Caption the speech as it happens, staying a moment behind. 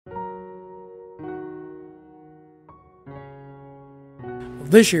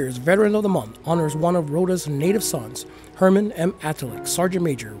This year's Veteran of the Month honors one of Rota's native sons, Herman M. Atalig, Sergeant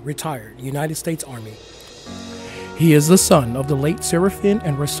Major, retired, United States Army. He is the son of the late Serafin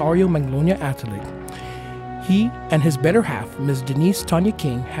and Rosario Maglonia Atalig. He and his better half, Ms. Denise Tanya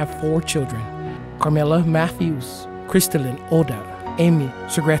King, have 4 children: Carmela Matthews, Crystalline Oda, Amy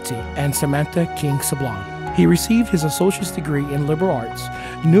Segretti, and Samantha King Sablon. He received his associate's degree in liberal arts,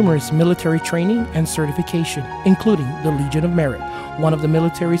 numerous military training and certification, including the Legion of Merit, one of the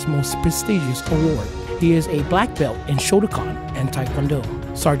military's most prestigious awards. He is a black belt in Shotokan and Taekwondo.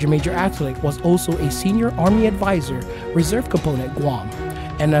 Sergeant Major Atalig was also a senior Army advisor, Reserve Component Guam,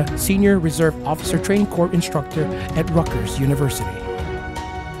 and a senior Reserve Officer Training Corps instructor at Rutgers University.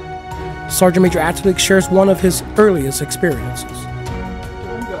 Sergeant Major Atalig shares one of his earliest experiences.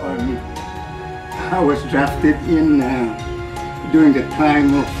 I was drafted in during the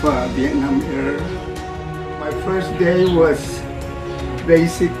time of Vietnam era. My first day was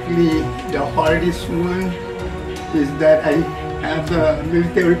basically the hardest one. Is that I have the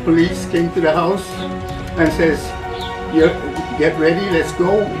military police came to the house and says, "Get ready, let's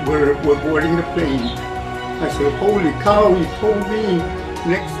go. We're boarding the plane." I said, "Holy cow! You told me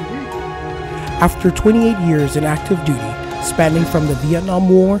next week." After 28 years in active duty, spanning from the Vietnam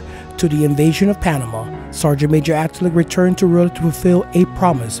War to the invasion of Panama, Sergeant Major Atalig returned to Rota to fulfill a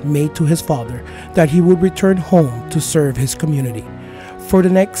promise made to his father that he would return home to serve his community. For the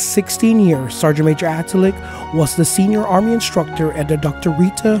next 16 years, Sergeant Major Atalig was the senior Army instructor at the Dr.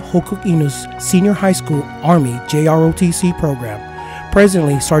 Rita Hocog Senior High School Army JROTC program.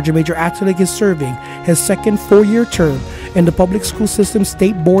 Presently, Sergeant Major Atalig is serving his second 4-year term in the Public School System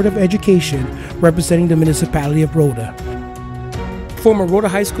State Board of Education, representing the municipality of Rota. Former Rota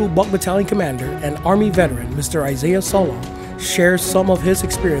High School Buck Battalion Commander and Army veteran Mr. Isaiah Solon shares some of his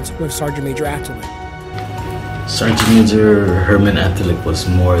experience with Sergeant Major Atalig. Sergeant Major Herman Atalig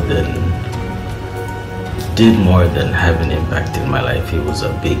did more than have an impact in my life. He was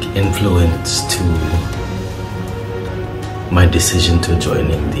a big influence to my decision to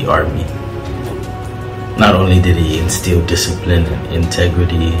joining the Army. Not only did he instill discipline and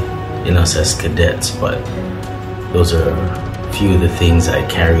integrity in us as cadets, but those are few of the things I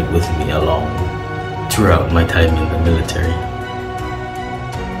carried with me along throughout my time in the military.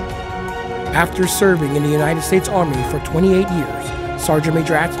 After serving in the United States Army for 28 years, Sergeant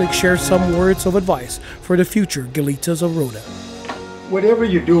Major Atalig shares some words of advice for the future Galitas of Rota. Whatever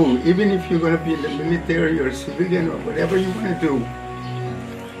you do, even if you're going to be in the military or civilian or whatever you want to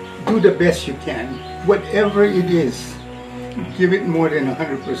do the best you can. Whatever it is, give it more than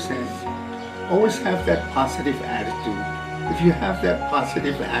 100%. Always have that positive attitude. If you have that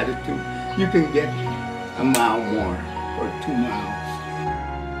positive attitude, you can get a mile more or 2 miles.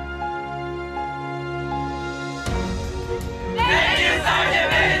 Thank you, Sergeant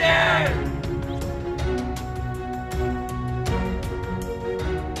Major!